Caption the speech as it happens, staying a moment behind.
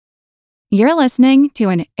You're listening to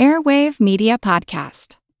an Airwave Media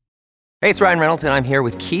Podcast. Hey, it's Ryan Reynolds, and I'm here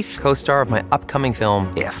with Keith, co-star of my upcoming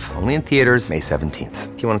film, If, only in theaters May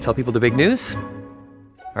 17th. Do you want to tell people the big news?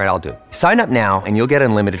 All right, I'll do it. Sign up now and you'll get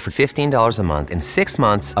unlimited for $15 a month and 6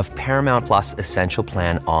 months of Paramount Plus Essential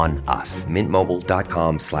Plan on us.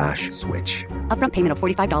 MintMobile.com/switch. Upfront payment of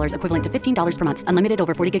 $45 equivalent to $15 per month. Unlimited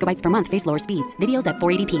over 40 gigabytes per month. Face lower speeds. Videos at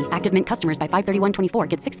 480p. Active Mint customers by 531.24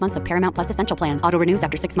 get 6 months of Paramount Plus Essential Plan. Auto renews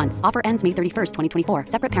after 6 months. Offer ends May 31st, 2024.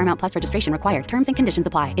 Separate Paramount Plus registration required. Terms and conditions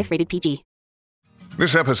apply if rated PG.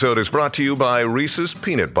 This episode is brought to you by Reese's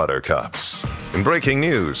Peanut Butter Cups. In breaking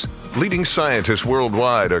news, leading scientists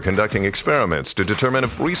worldwide are conducting experiments to determine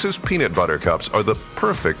if Reese's Peanut Butter Cups are the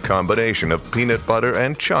perfect combination of peanut butter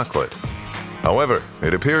and chocolate. However,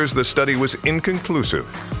 it appears the study was inconclusive,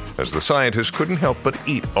 as the scientists couldn't help but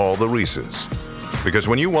eat all the Reese's. Because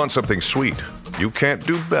when you want something sweet, you can't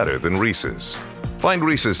do better than Reese's. Find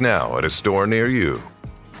Reese's now at a store near you.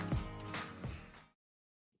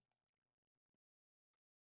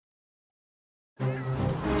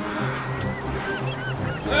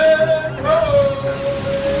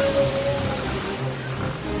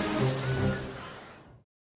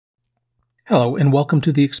 Hello and welcome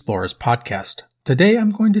to the Explorers Podcast. Today I'm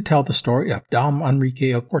going to tell the story of Dom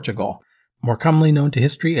Henrique of Portugal, more commonly known to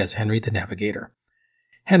history as Henry the Navigator.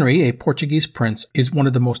 Henry, a Portuguese prince, is one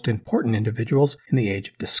of the most important individuals in the Age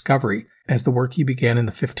of Discovery, as the work he began in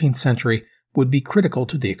the 15th century would be critical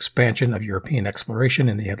to the expansion of European exploration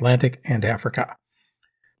in the Atlantic and Africa.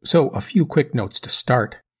 So, a few quick notes to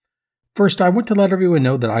start. First, I want to let everyone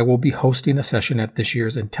know that I will be hosting a session at this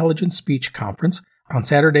year's Intelligent Speech Conference on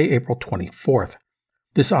Saturday, April 24th.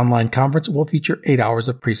 This online conference will feature 8 hours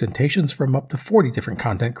of presentations from up to 40 different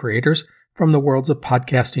content creators from the worlds of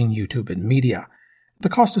podcasting, YouTube, and media. The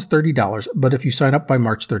cost is $30, but if you sign up by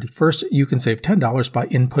March 31st, you can save $10 by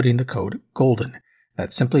inputting the code GOLDEN.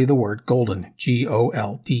 That's simply the word GOLDEN,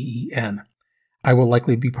 GOLDEN. I will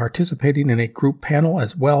likely be participating in a group panel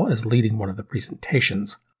as well as leading one of the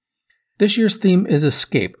presentations. This year's theme is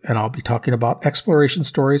Escape, and I'll be talking about exploration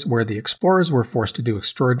stories where the explorers were forced to do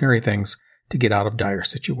extraordinary things to get out of dire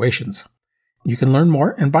situations. You can learn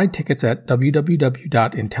more and buy tickets at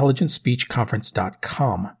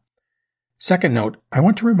www.intelligentspeechconference.com. Second note, I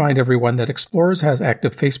want to remind everyone that Explorers has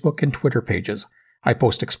active Facebook and Twitter pages. I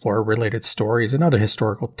post Explorer-related stories and other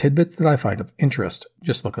historical tidbits that I find of interest.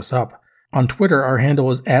 Just look us up. On Twitter, our handle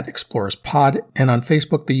is @ExplorersPod, and on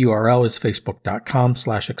Facebook, the URL is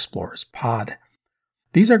facebook.com/ExplorersPod.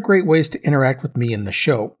 These are great ways to interact with me in the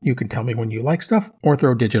show. You can tell me when you like stuff, or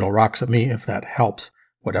throw digital rocks at me if that helps.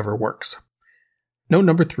 Whatever works. Note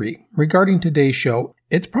number 3. Regarding today's show,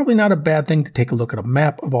 it's probably not a bad thing to take a look at a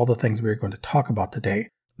map of all the things we are going to talk about today.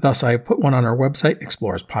 Thus, I have put one on our website,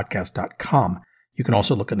 explorerspodcast.com. You can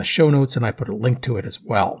also look in the show notes, and I put a link to it as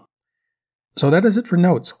well. So that is it for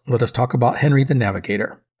notes. Let us talk about Henry the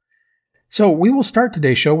Navigator. So we will start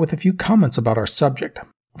today's show with a few comments about our subject.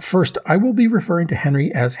 First, I will be referring to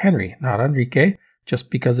Henry as Henry, not Henrique,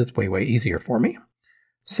 just because it's way easier for me.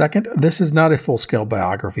 Second, this is not a full-scale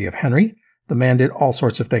biography of Henry. The man did all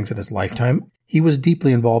sorts of things in his lifetime. He was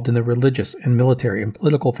deeply involved in the religious and military and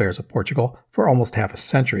political affairs of Portugal for almost half a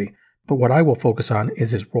century, but what I will focus on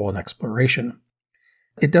is his role in exploration.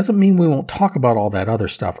 It doesn't mean we won't talk about all that other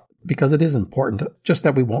stuff, because it is important, just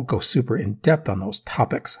that we won't go super in-depth on those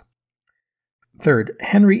topics. Third,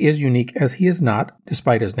 Henry is unique as he is not,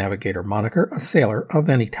 despite his navigator moniker, a sailor of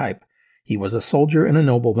any type. He was a soldier and a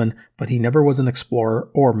nobleman, but he never was an explorer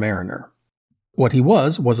or mariner. What he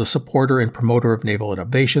was a supporter and promoter of naval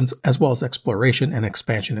innovations, as well as exploration and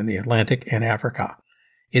expansion in the Atlantic and Africa.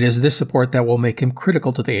 It is this support that will make him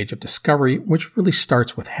critical to the Age of Discovery, which really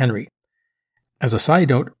starts with Henry. As a side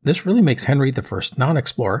note, this really makes Henry the first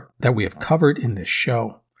non-explorer that we have covered in this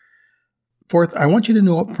show. Fourth, I want you to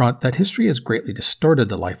know up front that history has greatly distorted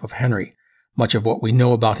the life of Henry. Much of what we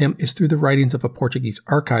know about him is through the writings of a Portuguese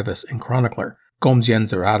archivist and chronicler, Gomes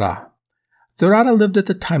Zurara. Zurara lived at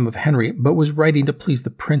the time of Henry, but was writing to please the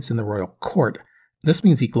prince in the royal court. This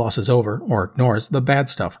means he glosses over, or ignores, the bad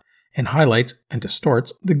stuff, and highlights and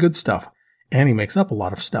distorts the good stuff, and he makes up a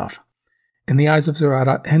lot of stuff. In the eyes of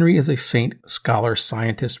Zurara, Henry is a saint, scholar,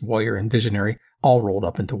 scientist, warrior, and visionary, all rolled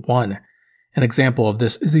up into one. An example of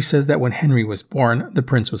this is he says that when Henry was born, the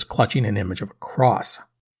prince was clutching an image of a cross.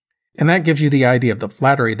 And that gives you the idea of the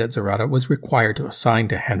flattery that Zurara was required to assign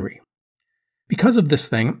to Henry. Because of this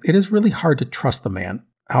thing, it is really hard to trust the man.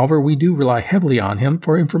 However, we do rely heavily on him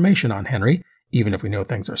for information on Henry, even if we know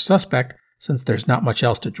things are suspect, since there's not much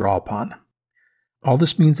else to draw upon. All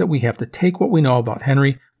this means that we have to take what we know about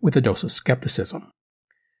Henry with a dose of skepticism.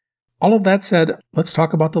 All of that said, let's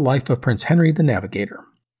talk about the life of Prince Henry the Navigator.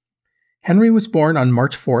 Henry was born on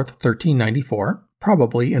March 4th, 1394,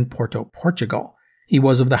 probably in Porto, Portugal. He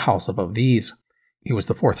was of the House of Aviz. He was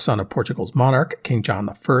the fourth son of Portugal's monarch, King John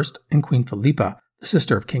I, and Queen Philippa, the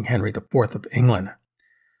sister of King Henry IV of England.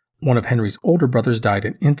 One of Henry's older brothers died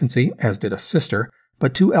in infancy, as did a sister,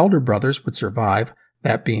 but two elder brothers would survive,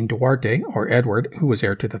 that being Duarte, or Edward, who was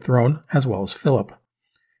heir to the throne, as well as Philip.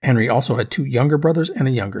 Henry also had two younger brothers and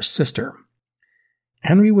a younger sister.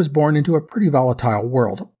 Henry was born into a pretty volatile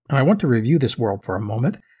world, and I want to review this world for a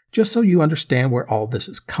moment, just so you understand where all this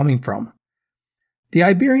is coming from. The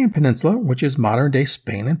Iberian Peninsula, which is modern-day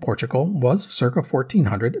Spain and Portugal, was, circa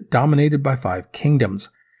 1400, dominated by 5 kingdoms.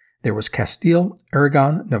 There was Castile,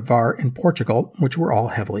 Aragon, Navarre, and Portugal, which were all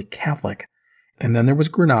heavily Catholic. And then there was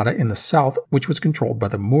Granada in the south, which was controlled by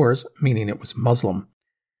the Moors, meaning it was Muslim.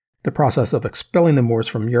 The process of expelling the Moors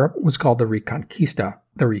from Europe was called the Reconquista,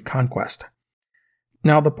 the reconquest.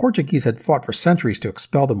 Now, the Portuguese had fought for centuries to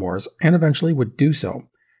expel the Moors, and eventually would do so.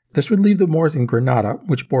 This would leave the Moors in Granada,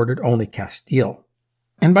 which bordered only Castile.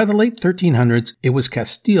 And by the late 1300s, it was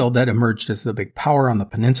Castile that emerged as the big power on the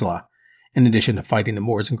peninsula. In addition to fighting the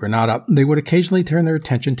Moors in Granada, they would occasionally turn their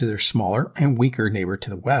attention to their smaller and weaker neighbor to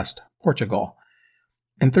the west, Portugal.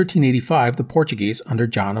 In 1385, the Portuguese, under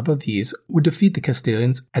John of Aviz, would defeat the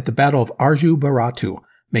Castilians at the Battle of Arju Baratu,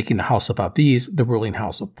 making the House of Aviz the ruling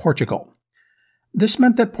house of Portugal. This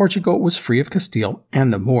meant that Portugal was free of Castile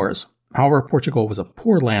and the Moors. However, Portugal was a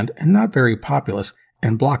poor land and not very populous,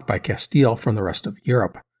 and blocked by Castile from the rest of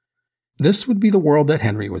Europe. This would be the world that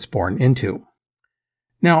Henry was born into.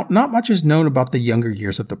 Now, not much is known about the younger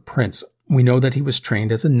years of the prince. We know that he was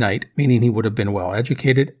trained as a knight, meaning he would have been well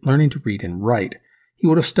educated, learning to read and write. He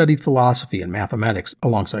would have studied philosophy and mathematics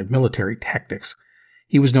alongside military tactics.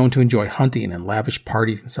 He was known to enjoy hunting and lavish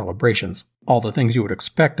parties and celebrations, all the things you would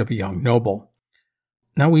expect of a young noble.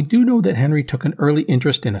 Now, we do know that Henry took an early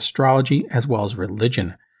interest in astrology as well as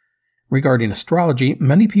religion. Regarding astrology,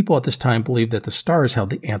 many people at this time believed that the stars held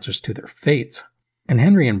the answers to their fates, and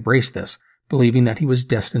Henry embraced this, believing that he was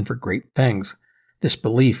destined for great things. This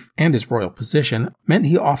belief, and his royal position, meant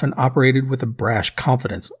he often operated with a brash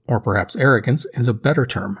confidence, or perhaps arrogance is a better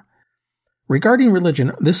term. Regarding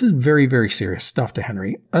religion, this is very, very serious stuff to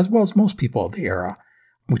Henry, as well as most people of the era.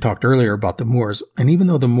 We talked earlier about the Moors, and even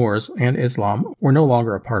though the Moors and Islam were no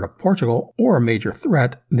longer a part of Portugal or a major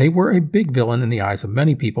threat, they were a big villain in the eyes of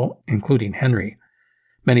many people, including Henry.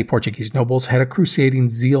 Many Portuguese nobles had a crusading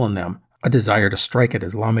zeal in them, a desire to strike at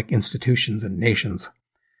Islamic institutions and nations.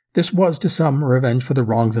 This was, to some, revenge for the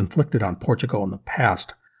wrongs inflicted on Portugal in the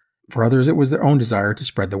past. For others, it was their own desire to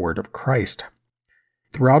spread the word of Christ.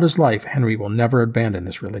 Throughout his life, Henry will never abandon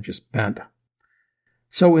this religious bent.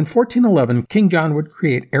 So in 1411, King John would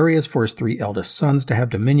create areas for his 3 eldest sons to have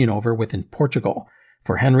dominion over within Portugal.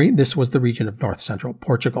 For Henry, this was the region of north-central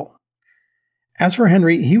Portugal. As for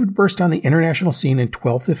Henry, he would burst on the international scene in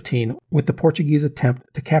 1215 with the Portuguese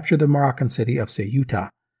attempt to capture the Moroccan city of Ceuta.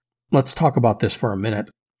 Let's talk about this for a minute.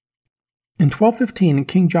 In 1215,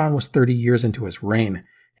 King John was 30 years into his reign.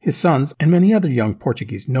 His sons, and many other young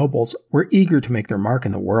Portuguese nobles, were eager to make their mark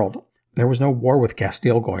in the world. There was no war with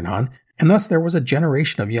Castile going on, and thus there was a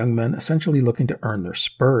generation of young men essentially looking to earn their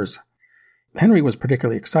spurs. Henry was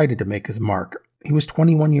particularly excited to make his mark. He was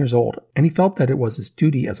 21 years old, and he felt that it was his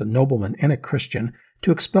duty as a nobleman and a Christian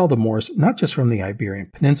to expel the Moors not just from the Iberian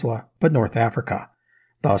Peninsula, but North Africa.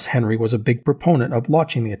 Thus, Henry was a big proponent of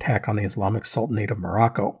launching the attack on the Islamic Sultanate of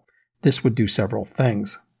Morocco. This would do several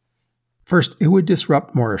things. First, it would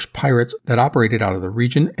disrupt Moorish pirates that operated out of the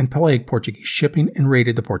region and plague Portuguese shipping and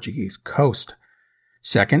raided the Portuguese coast.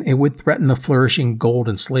 Second, it would threaten the flourishing gold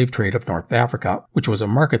and slave trade of North Africa, which was a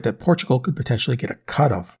market that Portugal could potentially get a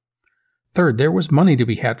cut of. Third, there was money to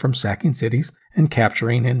be had from sacking cities and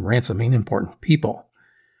capturing and ransoming important people.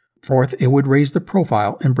 Fourth, it would raise the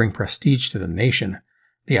profile and bring prestige to the nation.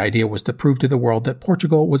 The idea was to prove to the world that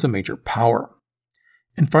Portugal was a major power.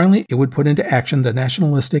 And finally, it would put into action the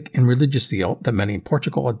nationalistic and religious zeal that many in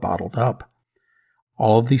Portugal had bottled up.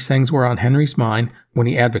 All of these things were on Henry's mind when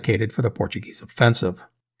he advocated for the Portuguese offensive.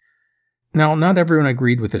 Now, not everyone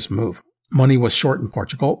agreed with this move. Money was short in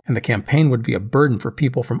Portugal, and the campaign would be a burden for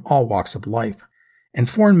people from all walks of life. And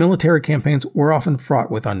foreign military campaigns were often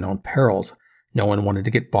fraught with unknown perils. No one wanted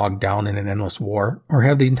to get bogged down in an endless war, or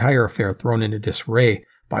have the entire affair thrown into disarray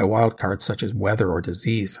by wildcards such as weather or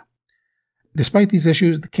disease. Despite these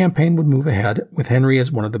issues, the campaign would move ahead, with Henry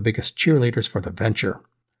as one of the biggest cheerleaders for the venture.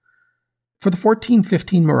 For the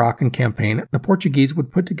 1415 Moroccan campaign, the Portuguese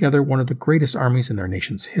would put together one of the greatest armies in their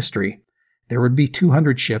nation's history. There would be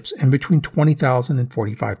 200 ships and between 20,000 and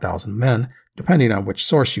 45,000 men, depending on which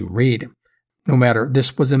source you read. No matter,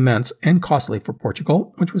 this was immense and costly for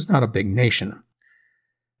Portugal, which was not a big nation.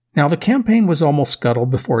 Now, the campaign was almost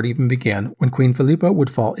scuttled before it even began when Queen Philippa would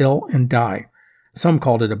fall ill and die. Some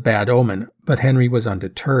called it a bad omen, but Henry was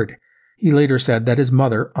undeterred. He later said that his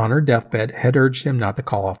mother, on her deathbed, had urged him not to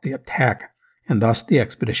call off the attack, and thus the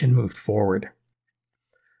expedition moved forward.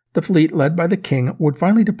 The fleet, led by the king, would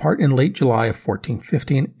finally depart in late July of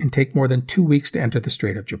 1415 and take more than 2 weeks to enter the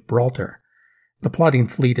Strait of Gibraltar. The plotting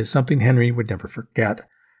fleet is something Henry would never forget.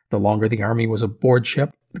 The longer the army was aboard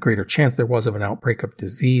ship, the greater chance there was of an outbreak of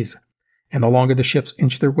disease. And the longer the ships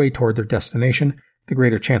inched their way toward their destination, the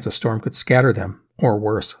greater chance a storm could scatter them, or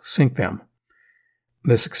worse, sink them.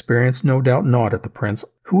 This experience no doubt gnawed at the prince,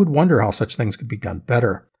 who would wonder how such things could be done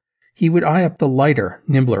better. He would eye up the lighter,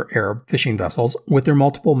 nimbler Arab fishing vessels with their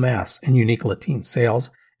multiple masts and unique lateen sails,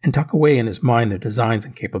 and tuck away in his mind their designs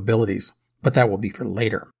and capabilities. But that will be for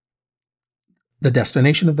later. The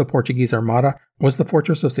destination of the Portuguese Armada was the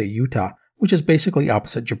fortress of Ceuta, which is basically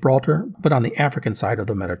opposite Gibraltar, but on the African side of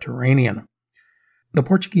the Mediterranean. The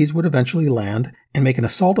Portuguese would eventually land and make an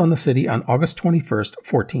assault on the city on August 21,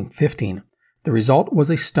 1415. The result was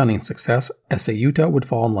a stunning success, as Ceuta would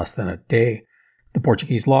fall in less than a day. The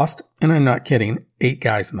Portuguese lost, and I'm not kidding, 8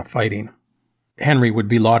 guys in the fighting. Henry would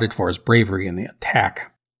be lauded for his bravery in the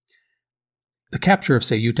attack. The capture of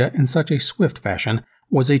Ceuta in such a swift fashion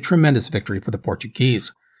was a tremendous victory for the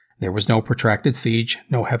Portuguese. There was no protracted siege,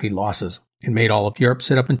 no heavy losses. It made all of Europe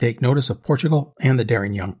sit up and take notice of Portugal and the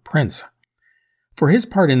daring young prince. For his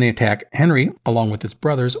part in the attack, Henry, along with his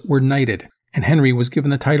brothers, were knighted, and Henry was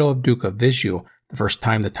given the title of Duke of Viseu, the first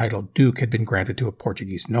time the title Duke had been granted to a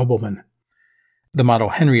Portuguese nobleman. The motto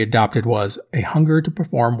Henry adopted was, "A hunger to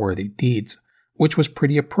perform worthy deeds," which was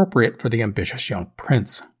pretty appropriate for the ambitious young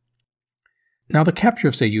prince. Now, the capture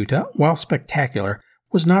of Ceuta, while spectacular,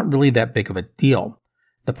 was not really that big of a deal.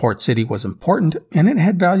 The port city was important, and it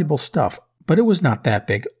had valuable stuff, but it was not that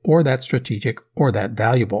big, or that strategic, or that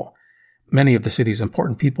valuable. Many of the city's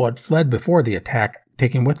important people had fled before the attack,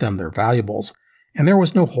 taking with them their valuables, and there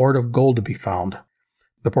was no hoard of gold to be found.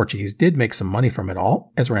 The Portuguese did make some money from it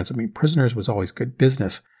all, as ransoming prisoners was always good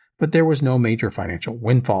business, but there was no major financial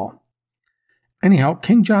windfall. Anyhow,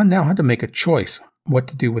 King John now had to make a choice, what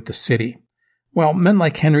to do with the city. Well, men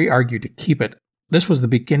like Henry argued to keep it. This was the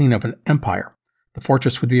beginning of an empire. The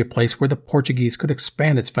fortress would be a place where the Portuguese could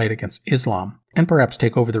expand its fight against Islam, and perhaps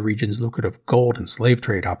take over the region's lucrative gold and slave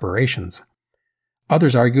trade operations.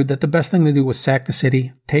 Others argued that the best thing to do was sack the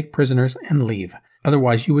city, take prisoners, and leave.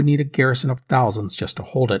 Otherwise, you would need a garrison of thousands just to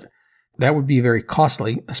hold it. That would be very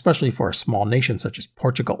costly, especially for a small nation such as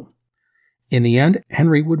Portugal. In the end,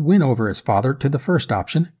 Henry would win over his father to the first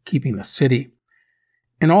option, keeping the city.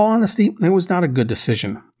 In all honesty, it was not a good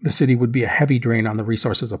decision. The city would be a heavy drain on the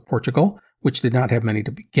resources of Portugal, which did not have many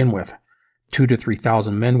to begin with. 2,000 to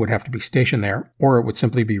 3,000 men would have to be stationed there, or it would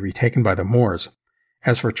simply be retaken by the Moors.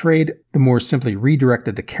 As for trade, the Moors simply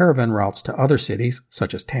redirected the caravan routes to other cities,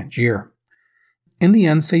 such as Tangier. In the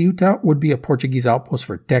end, Ceuta would be a Portuguese outpost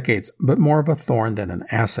for decades, but more of a thorn than an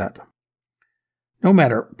asset. No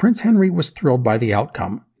matter, Prince Henry was thrilled by the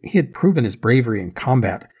outcome. He had proven his bravery in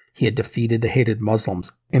combat. He had defeated the hated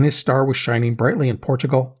Muslims, and his star was shining brightly in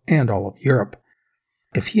Portugal and all of Europe.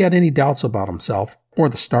 If he had any doubts about himself, or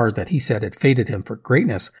the stars that he said had fated him for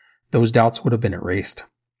greatness, those doubts would have been erased.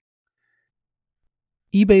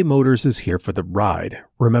 eBay Motors is here for the ride.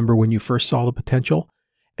 Remember when you first saw the potential?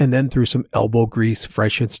 And then through some elbow grease,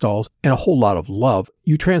 fresh installs, and a whole lot of love,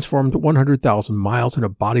 you transformed 100,000 miles and a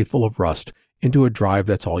body full of rust into a drive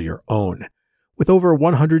that's all your own. With over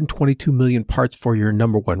 122 million parts for your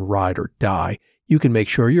number one ride or die, you can make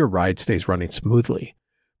sure your ride stays running smoothly.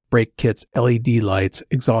 Brake kits, LED lights,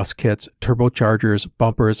 exhaust kits, turbochargers,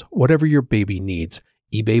 bumpers, whatever your baby needs,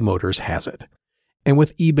 eBay Motors has it. And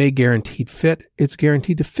with eBay Guaranteed Fit, it's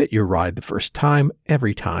guaranteed to fit your ride the first time,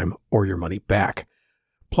 every time, or your money back.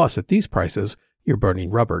 Plus, at these prices, you're burning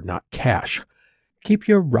rubber, not cash. Keep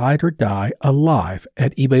your ride or die alive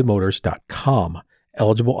at ebaymotors.com.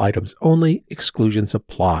 Eligible items only, exclusions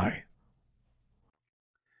apply.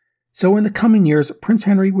 So in the coming years, Prince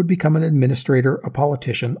Henry would become an administrator, a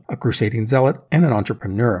politician, a crusading zealot, and an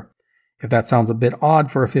entrepreneur. If that sounds a bit odd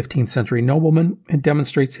for a 15th century nobleman, it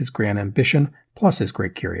demonstrates his grand ambition plus his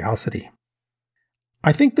great curiosity.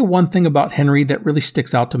 I think the one thing about Henry that really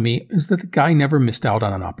sticks out to me is that the guy never missed out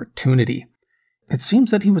on an opportunity. It seems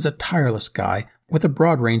that he was a tireless guy with a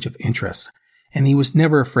broad range of interests, and he was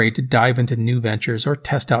never afraid to dive into new ventures or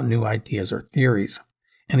test out new ideas or theories.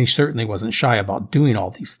 And he certainly wasn't shy about doing all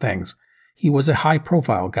these things. He was a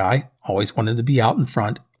high-profile guy, always wanted to be out in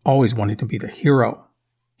front, always wanting to be the hero.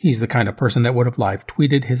 He's the kind of person that would have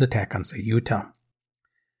live-tweeted his attack on Ceuta.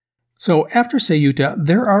 So after Ceuta,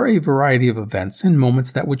 there are a variety of events and moments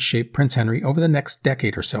that would shape Prince Henry over the next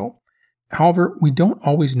decade or so. However, we don't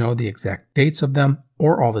always know the exact dates of them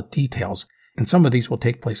or all the details, and some of these will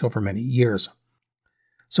take place over many years.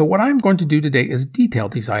 So what I'm going to do today is detail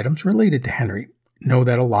these items related to Henry. Know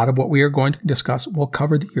that a lot of what we are going to discuss will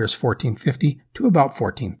cover the years 1450 to about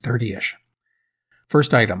 1430-ish.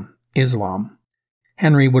 First item, Islam.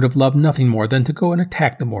 Henry would have loved nothing more than to go and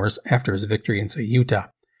attack the Moors after his victory in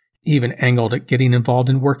Ceuta. He even angled at getting involved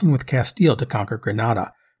in working with Castile to conquer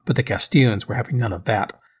Granada, but the Castilians were having none of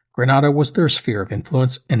that. Granada was their sphere of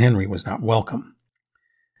influence, and Henry was not welcome.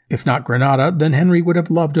 If not Granada, then Henry would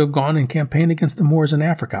have loved to have gone and campaigned against the Moors in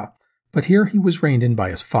Africa, but here he was reined in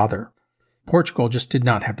by his father. Portugal just did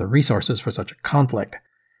not have the resources for such a conflict.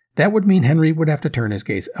 That would mean Henry would have to turn his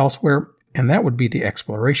gaze elsewhere, and that would be the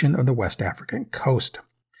exploration of the West African coast.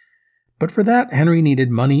 But for that, Henry needed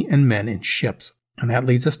money and men in ships, and that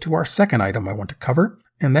leads us to our second item I want to cover,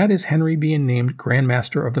 and that is Henry being named Grand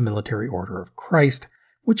Master of the Military Order of Christ,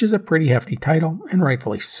 which is a pretty hefty title, and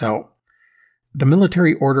rightfully so. The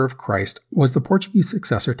Military Order of Christ was the Portuguese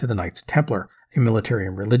successor to the Knights Templar, a military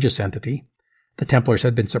and religious entity. The Templars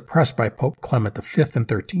had been suppressed by Pope Clement V in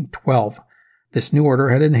 1312. This new order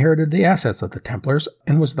had inherited the assets of the Templars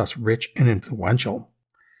and was thus rich and influential.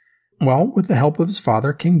 Well, with the help of his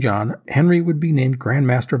father, King John, Henry would be named Grand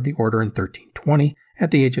Master of the Order in 1320 at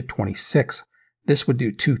the age of 26. This would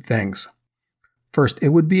do two things. First, it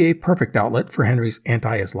would be a perfect outlet for Henry's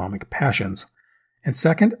anti-Islamic passions. And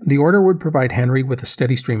second, the order would provide Henry with a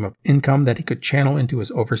steady stream of income that he could channel into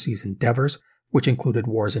his overseas endeavors, which included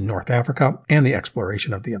wars in North Africa and the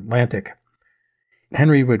exploration of the Atlantic.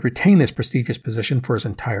 Henry would retain this prestigious position for his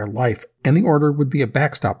entire life, and the order would be a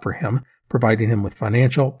backstop for him, providing him with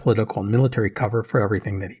financial, political, and military cover for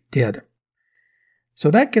everything that he did. So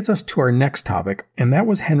that gets us to our next topic, and that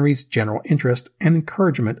was Henry's general interest and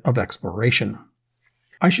encouragement of exploration.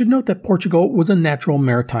 I should note that Portugal was a natural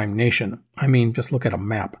maritime nation. I mean, just look at a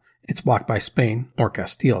map. It's blocked by Spain, or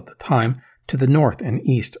Castile at the time, to the north and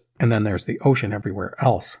east, and then there's the ocean everywhere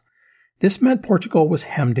else. This meant Portugal was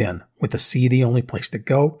hemmed in, with the sea the only place to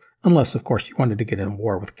go, unless of course you wanted to get in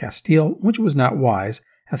war with Castile, which was not wise,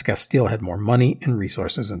 as Castile had more money and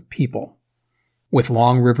resources and people. With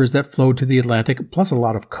long rivers that flowed to the Atlantic, plus a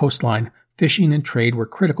lot of coastline, fishing and trade were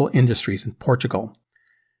critical industries in Portugal.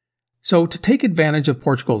 So, to take advantage of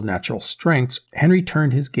Portugal's natural strengths, Henry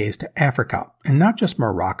turned his gaze to Africa, and not just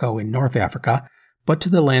Morocco in North Africa, but to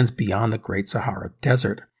the lands beyond the Great Sahara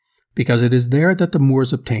Desert, because it is there that the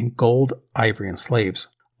Moors obtained gold, ivory, and slaves,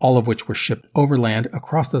 all of which were shipped overland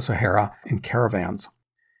across the Sahara in caravans.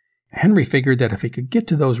 Henry figured that if he could get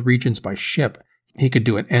to those regions by ship, he could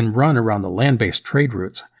do an end run around the land-based trade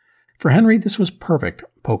routes. For Henry, this was perfect: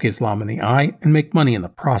 poke Islam in the eye and make money in the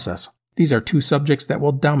process. These are two subjects that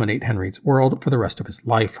will dominate Henry's world for the rest of his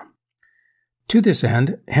life. To this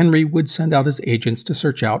end, Henry would send out his agents to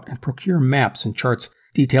search out and procure maps and charts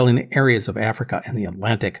detailing the areas of Africa and the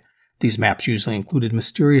Atlantic. These maps usually included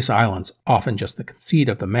mysterious islands, often just the conceit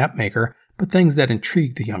of the mapmaker, but things that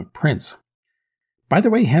intrigued the young prince. By the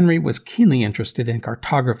way, Henry was keenly interested in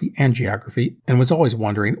cartography and geography, and was always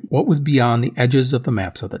wondering what was beyond the edges of the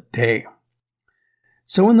maps of the day.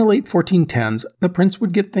 So in the late 1410s, the prince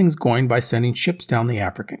would get things going by sending ships down the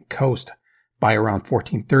African coast. By around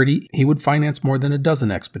 1430, he would finance more than a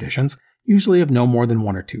dozen expeditions, usually of no more than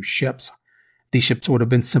one or two ships. These ships would have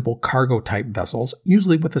been simple cargo-type vessels,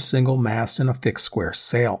 usually with a single mast and a fixed square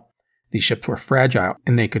sail. These ships were fragile,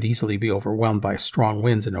 and they could easily be overwhelmed by strong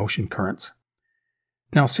winds and ocean currents.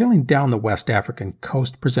 Now, sailing down the West African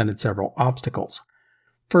coast presented several obstacles.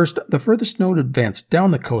 First, the furthest known advance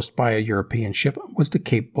down the coast by a European ship was to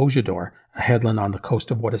Cape Bojador, a headland on the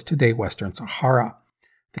coast of what is today Western Sahara.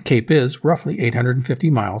 The cape is roughly 850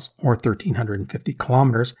 miles, or 1,350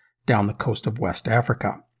 kilometers, down the coast of West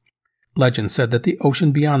Africa. Legend said that the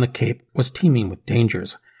ocean beyond the cape was teeming with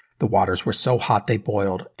dangers. The waters were so hot they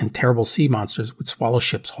boiled, and terrible sea monsters would swallow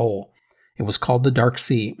ships whole. It was called the Dark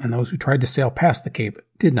Sea, and those who tried to sail past the cape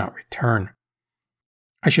did not return.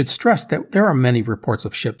 I should stress that there are many reports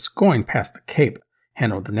of ships going past the Cape.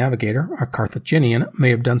 Hanno the Navigator, a Carthaginian,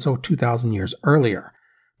 may have done so 2,000 years earlier.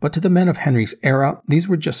 But to the men of Henry's era, these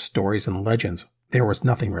were just stories and legends. There was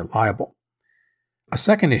nothing reliable. A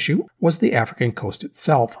second issue was the African coast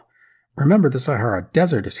itself. Remember, the Sahara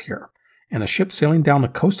Desert is here, and a ship sailing down the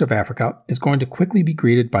coast of Africa is going to quickly be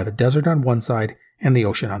greeted by the desert on one side and the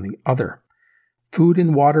ocean on the other. Food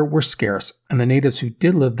and water were scarce, and the natives who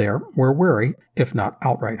did live there were wary, if not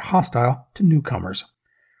outright hostile, to newcomers.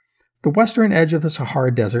 The western edge of the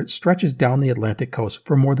Sahara Desert stretches down the Atlantic coast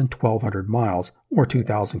for more than 1,200 miles, or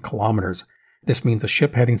 2,000 kilometers. This means a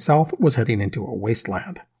ship heading south was heading into a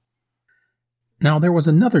wasteland. Now, there was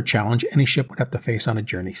another challenge any ship would have to face on a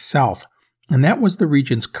journey south, and that was the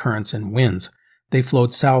region's currents and winds. They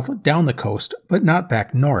flowed south down the coast, but not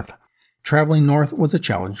back north. Traveling north was a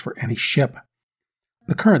challenge for any ship.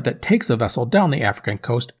 The current that takes a vessel down the African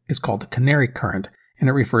coast is called the Canary Current, and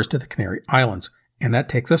it refers to the Canary Islands, and that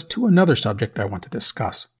takes us to another subject I want to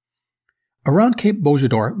discuss. Around Cape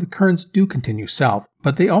Bojador, the currents do continue south,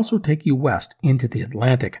 but they also take you west into the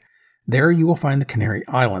Atlantic. There you will find the Canary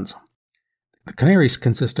Islands. The Canaries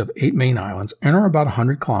consist of 8 main islands and are about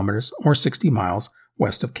 100 kilometers or 60 miles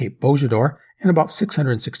west of Cape Bojador and about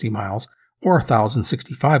 660 miles or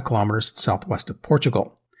 1,065 kilometers southwest of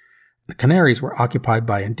Portugal. The Canaries were occupied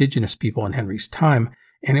by indigenous people in Henry's time,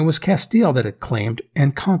 and it was Castile that had claimed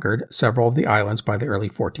and conquered several of the islands by the early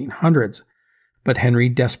 1400s. But Henry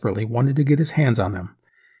desperately wanted to get his hands on them.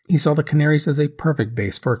 He saw the Canaries as a perfect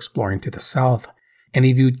base for exploring to the south, and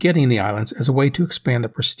he viewed getting the islands as a way to expand the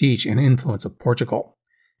prestige and influence of Portugal.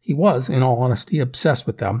 He was, in all honesty, obsessed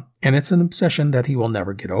with them, and it's an obsession that he will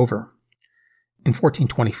never get over. In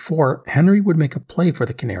 1424, Henry would make a play for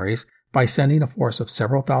the Canaries by sending a force of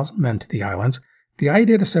several thousand men to the islands, the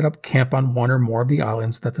idea to set up camp on one or more of the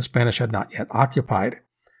islands that the Spanish had not yet occupied.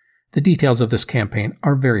 The details of this campaign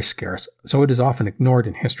are very scarce, so it is often ignored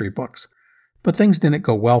in history books. But things didn't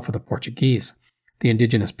go well for the Portuguese. The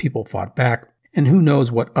indigenous people fought back, and who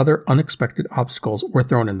knows what other unexpected obstacles were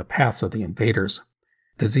thrown in the paths of the invaders.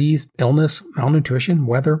 Disease, illness, malnutrition,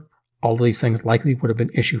 weather, all these things likely would have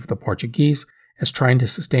been issue for the Portuguese, as trying to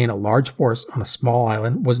sustain a large force on a small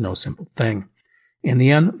island was no simple thing. In the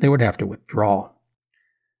end, they would have to withdraw.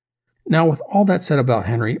 Now, with all that said about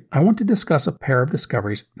Henry, I want to discuss a pair of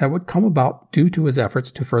discoveries that would come about due to his efforts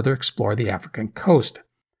to further explore the African coast.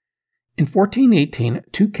 In 1418,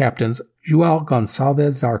 2 captains, João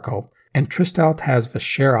Gonçalves Zarco and Tristão das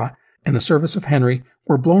Vacheira, in the service of Henry,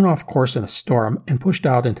 were blown off course in a storm and pushed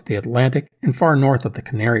out into the Atlantic and far north of the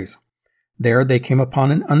Canaries. There they came upon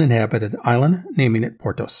an uninhabited island, naming it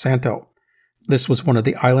Porto Santo. This was one of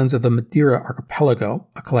the islands of the Madeira archipelago,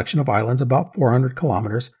 a collection of islands about 400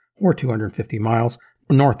 kilometers, or 250 miles,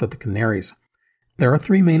 north of the Canaries. There are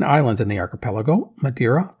 3 main islands in the archipelago,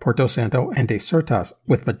 Madeira, Porto Santo, and de Sertas,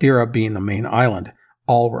 with Madeira being the main island.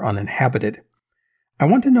 All were uninhabited. I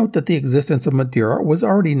want to note that the existence of Madeira was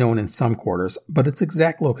already known in some quarters, but its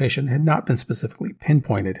exact location had not been specifically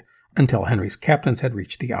pinpointed until Henry's captains had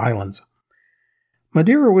reached the islands.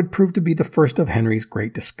 Madeira would prove to be the first of Henry's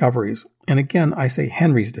great discoveries, and again I say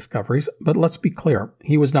Henry's discoveries, but let's be clear,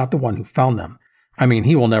 he was not the one who found them. I mean,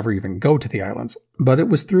 he will never even go to the islands, but it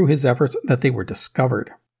was through his efforts that they were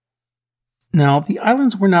discovered. Now, the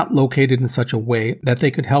islands were not located in such a way that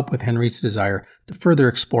they could help with Henry's desire to further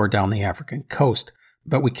explore down the African coast,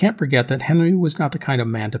 but we can't forget that Henry was not the kind of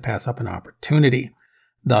man to pass up an opportunity.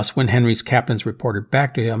 Thus, when Henry's captains reported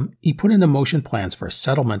back to him, he put into motion plans for a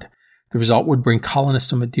settlement. The result would bring colonists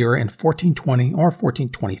to Madeira in 1420 or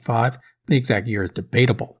 1425, the exact year is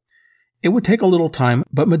debatable. It would take a little time,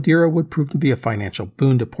 but Madeira would prove to be a financial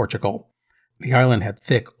boon to Portugal. The island had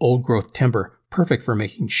thick, old-growth timber, perfect for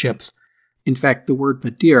making ships. In fact, the word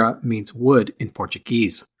Madeira means wood in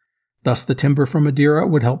Portuguese. Thus, the timber from Madeira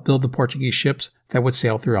would help build the Portuguese ships that would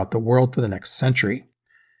sail throughout the world for the next century.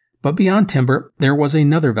 But beyond timber, there was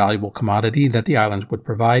another valuable commodity that the islands would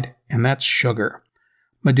provide, and that's sugar.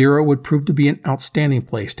 Madeira would prove to be an outstanding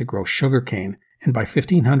place to grow sugarcane, and by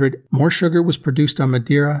 1500, more sugar was produced on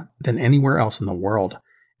Madeira than anywhere else in the world.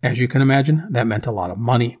 As you can imagine, that meant a lot of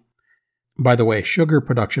money. By the way, sugar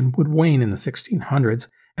production would wane in the 1600s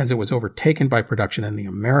as it was overtaken by production in the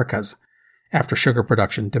Americas. After sugar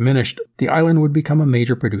production diminished, the island would become a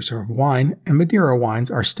major producer of wine, and Madeira wines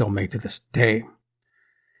are still made to this day.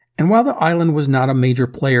 And while the island was not a major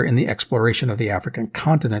player in the exploration of the African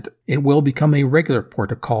continent, it will become a regular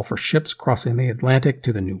port of call for ships crossing the Atlantic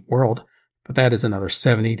to the New World, but that is another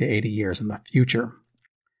 70 to 80 years in the future.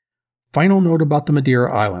 Final note about the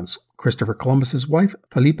Madeira Islands. Christopher Columbus's wife,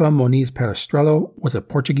 Filipa Moniz Perestrello, was a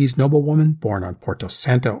Portuguese noblewoman born on Porto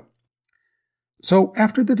Santo. So,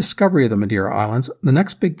 after the discovery of the Madeira Islands, the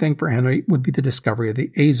next big thing for Henry would be the discovery of the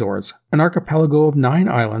Azores, an archipelago of 9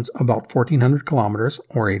 islands about 1,400 kilometers,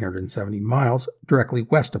 or 870 miles, directly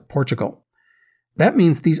west of Portugal. That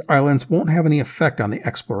means these islands won't have any effect on the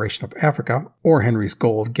exploration of Africa, or Henry's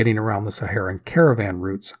goal of getting around the Saharan caravan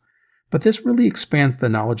routes. But this really expands the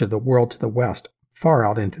knowledge of the world to the west, far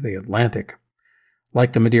out into the Atlantic.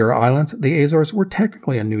 Like the Madeira Islands, the Azores were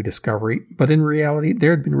technically a new discovery, but in reality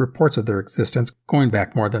there had been reports of their existence going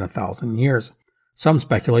back more than 1,000 years. Some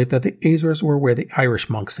speculate that the Azores were where the Irish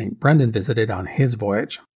monk St. Brendan visited on his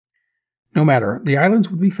voyage. No matter, the islands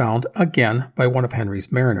would be found again by one of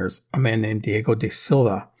Henry's mariners, a man named Diego de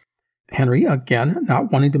Silva. Henry, again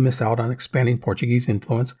not wanting to miss out on expanding Portuguese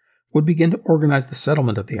influence, would begin to organize the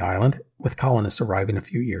settlement of the island, with colonists arriving a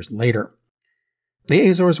few years later. The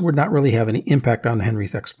Azores would not really have any impact on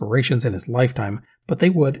Henry's explorations in his lifetime, but they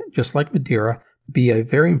would, just like Madeira, be a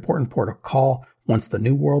very important port of call once the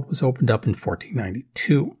New World was opened up in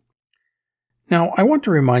 1492. Now, I want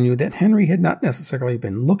to remind you that Henry had not necessarily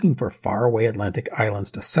been looking for faraway Atlantic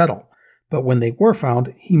islands to settle, but when they were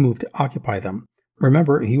found, he moved to occupy them.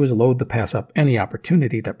 Remember, he was loath to pass up any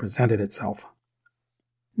opportunity that presented itself.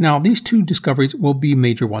 Now, these two discoveries will be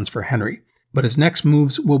major ones for Henry, but his next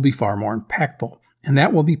moves will be far more impactful, and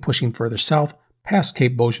that will be pushing further south, past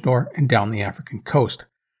Cape Bojador and down the African coast.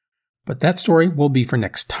 But that story will be for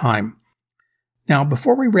next time. Now,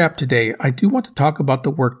 before we wrap today, I do want to talk about the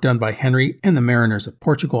work done by Henry and the mariners of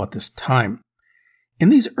Portugal at this time. In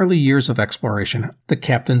these early years of exploration, the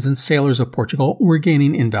captains and sailors of Portugal were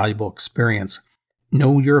gaining invaluable experience.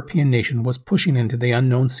 No European nation was pushing into the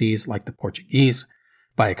unknown seas like the Portuguese.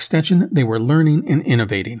 By extension, they were learning and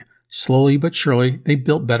innovating. Slowly but surely, they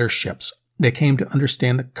built better ships. They came to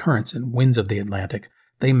understand the currents and winds of the Atlantic.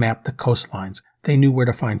 They mapped the coastlines. They knew where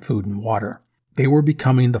to find food and water. They were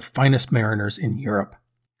becoming the finest mariners in Europe.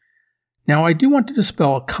 Now, I do want to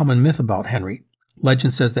dispel a common myth about Henry.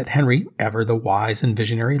 Legend says that Henry, ever the wise and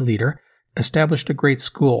visionary leader, established a great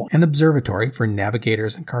school and observatory for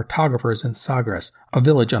navigators and cartographers in Sagres, a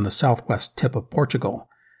village on the southwest tip of Portugal.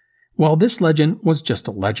 While this legend was just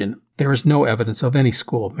a legend, there is no evidence of any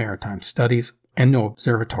school of maritime studies and no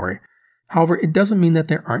observatory. However, it doesn't mean that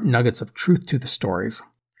there aren't nuggets of truth to the stories.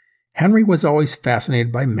 Henry was always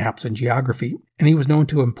fascinated by maps and geography, and he was known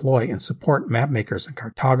to employ and support mapmakers and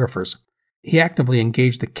cartographers. He actively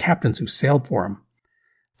engaged the captains who sailed for him.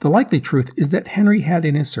 The likely truth is that Henry had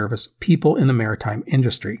in his service people in the maritime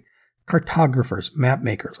industry, cartographers,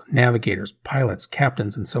 mapmakers, navigators, pilots,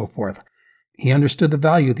 captains, and so forth. He understood the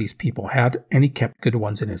value these people had, and he kept good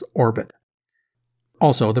ones in his orbit.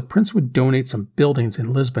 Also, the prince would donate some buildings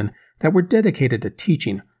in Lisbon that were dedicated to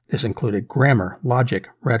teaching. This included grammar, logic,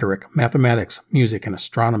 rhetoric, mathematics, music, and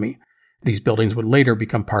astronomy. These buildings would later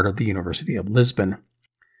become part of the University of Lisbon.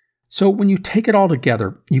 So when you take it all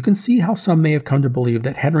together, you can see how some may have come to believe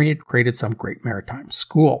that Henry had created some great maritime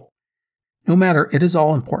school. No matter, it is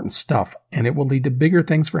all important stuff, and it will lead to bigger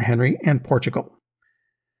things for Henry and Portugal.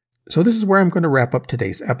 So this is where I'm going to wrap up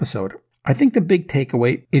today's episode. I think the big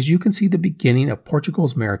takeaway is you can see the beginning of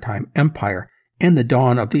Portugal's maritime empire and the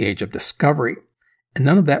dawn of the Age of Discovery. And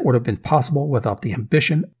none of that would have been possible without the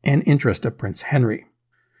ambition and interest of Prince Henry.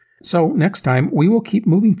 So next time, we will keep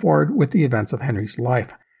moving forward with the events of Henry's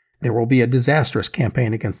life. There will be a disastrous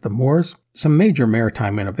campaign against the Moors, some major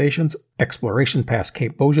maritime innovations, exploration past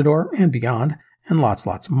Cape Bojador and beyond, and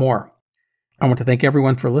lots more. I want to thank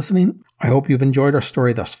everyone for listening. I hope you've enjoyed our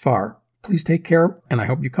story thus far. Please take care, and I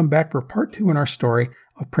hope you come back for part 2 in our story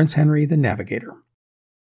of Prince Henry the Navigator.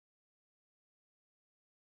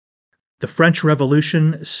 The French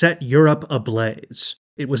Revolution set Europe ablaze.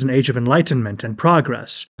 It was an age of enlightenment and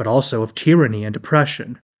progress, but also of tyranny and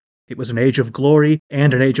oppression. It was an age of glory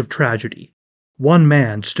and an age of tragedy. One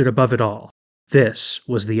man stood above it all. This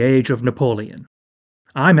was the Age of Napoleon.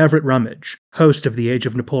 I'm Everett Rummage, host of the Age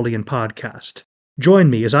of Napoleon podcast. Join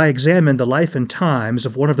me as I examine the life and times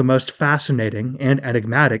of one of the most fascinating and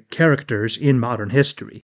enigmatic characters in modern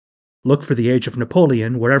history. Look for the Age of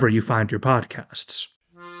Napoleon wherever you find your podcasts.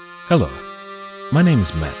 Hello, my name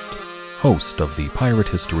is Matt, host of the Pirate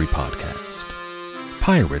History Podcast.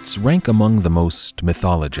 Pirates rank among the most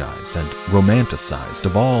mythologized and romanticized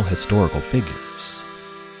of all historical figures.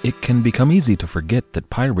 It can become easy to forget that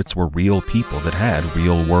pirates were real people that had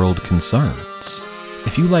real-world concerns.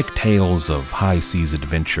 If you like tales of high-seas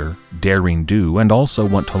adventure, daring do, and also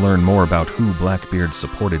want to learn more about who Blackbeard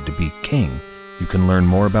supported to be king, you can learn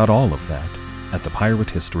more about all of that at the Pirate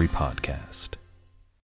History Podcast.